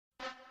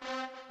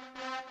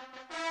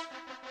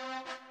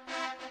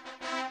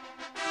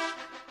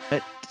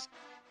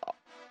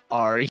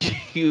are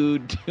you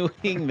doing,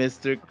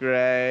 Mr.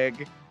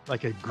 Craig?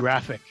 Like a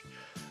graphic.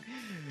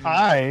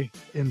 I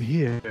am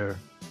here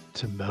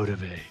to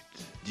motivate.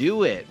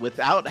 Do it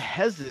without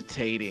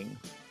hesitating.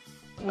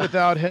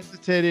 Without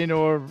hesitating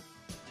or,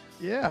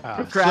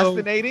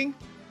 Procrastinating?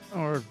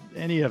 Or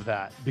any of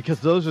that. Because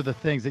those are the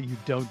things that you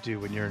don't do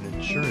when you're an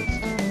insurance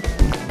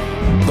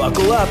dude.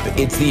 Buckle up.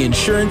 It's the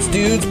Insurance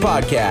Dudes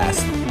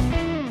Podcast.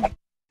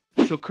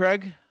 So,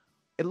 Craig,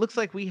 it looks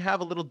like we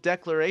have a little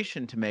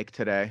declaration to make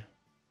today.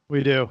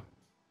 We do.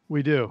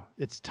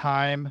 It's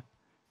time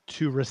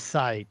to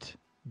recite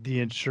the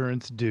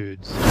Insurance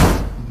Dudes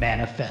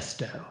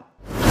Manifesto.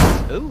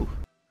 Ooh.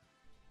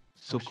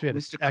 So,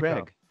 Mr.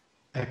 Craig.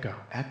 Echo.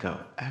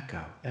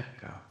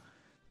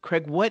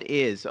 Craig, what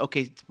is,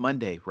 okay, it's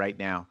Monday right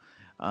now.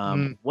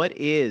 What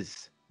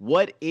is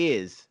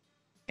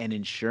an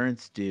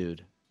insurance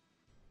dude?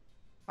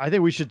 I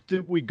think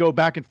we go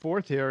back and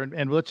forth here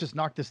and let's just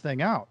knock this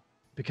thing out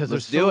because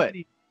there's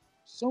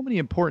so many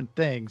important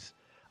things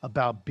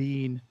about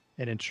being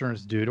an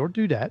insurance dude or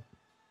dudette.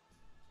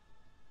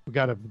 We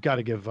got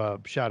to give a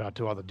shout out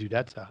to all the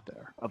dudettes out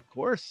there. Of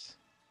course.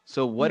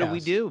 So what do we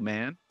do,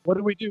 man? What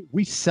do?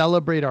 We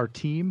celebrate our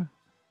team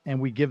and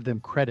we give them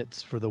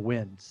credits for the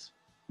wins.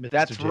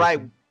 That's Jason.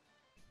 right.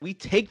 We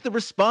take the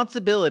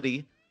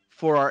responsibility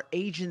for our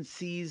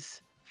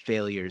agency's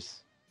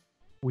failures.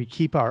 We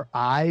keep our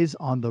eyes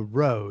on the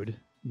road,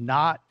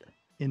 not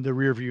in the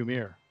rearview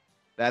mirror.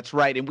 That's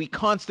right. And we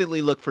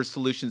constantly look for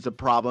solutions to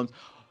problems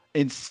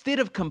instead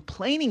of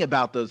complaining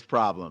about those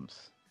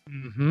problems.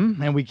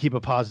 Mm-hmm. And we keep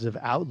a positive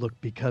outlook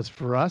because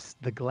for us,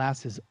 the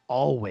glass is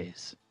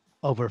always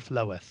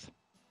overfloweth.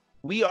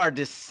 We are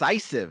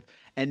decisive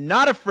and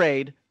not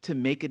afraid to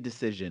make a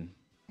decision.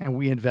 And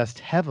we invest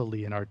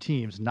heavily in our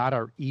teams, not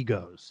our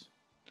egos.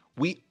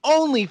 We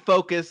only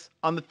focus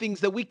on the things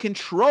that we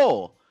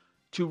control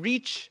to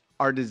reach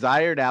our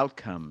desired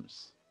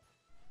outcomes.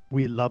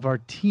 We love our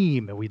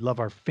team and we love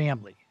our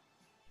family.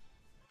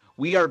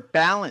 We are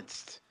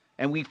balanced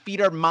and we feed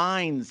our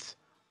minds,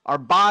 our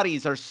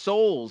bodies, our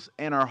souls,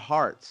 and our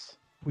hearts.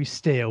 We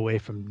stay away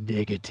from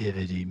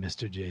negativity,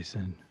 Mr.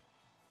 Jason.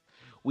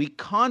 We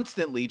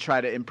constantly try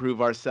to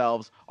improve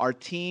ourselves, our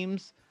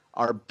teams,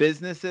 our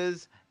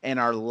businesses, and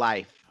our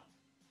life.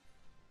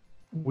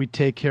 We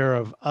take care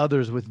of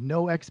others with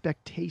no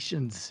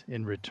expectations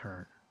in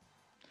return.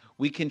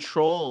 We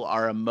control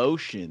our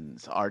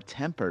emotions, our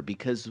temper,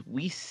 because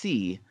we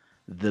see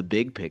the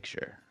big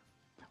picture.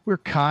 We're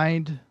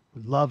kind,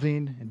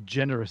 loving, and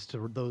generous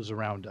to those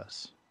around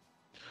us.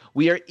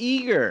 We are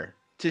eager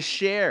to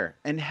share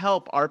and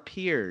help our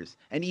peers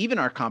and even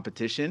our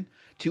competition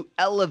to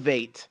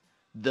elevate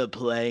the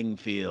playing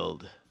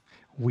field.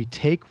 We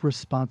take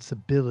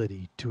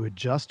responsibility to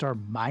adjust our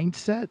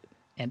mindset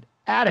and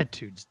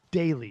attitudes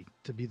daily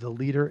to be the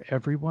leader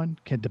everyone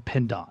can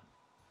depend on.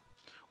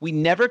 We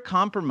never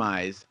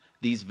compromise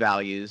these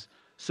values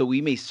so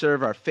we may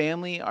serve our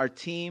family, our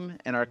team,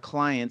 and our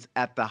clients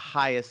at the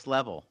highest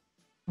level.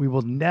 We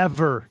will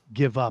never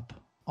give up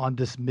on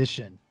this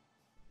mission.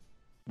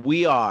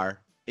 We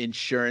are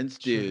insurance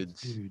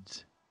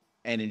dudes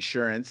and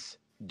insurance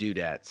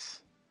dudettes.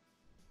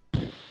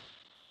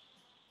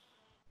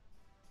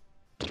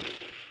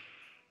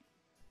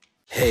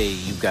 Hey,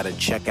 you've got to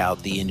check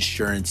out the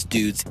Insurance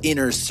Dudes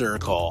Inner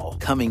Circle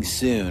coming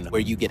soon, where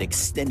you get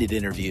extended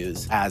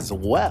interviews as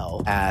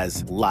well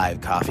as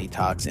live coffee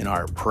talks in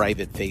our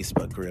private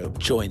Facebook group.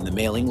 Join the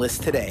mailing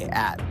list today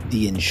at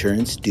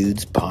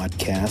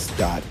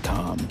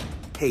theinsurancedudespodcast.com.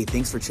 Hey,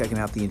 thanks for checking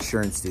out the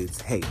Insurance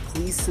Dudes. Hey,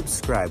 please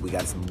subscribe. We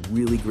got some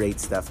really great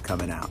stuff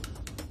coming out.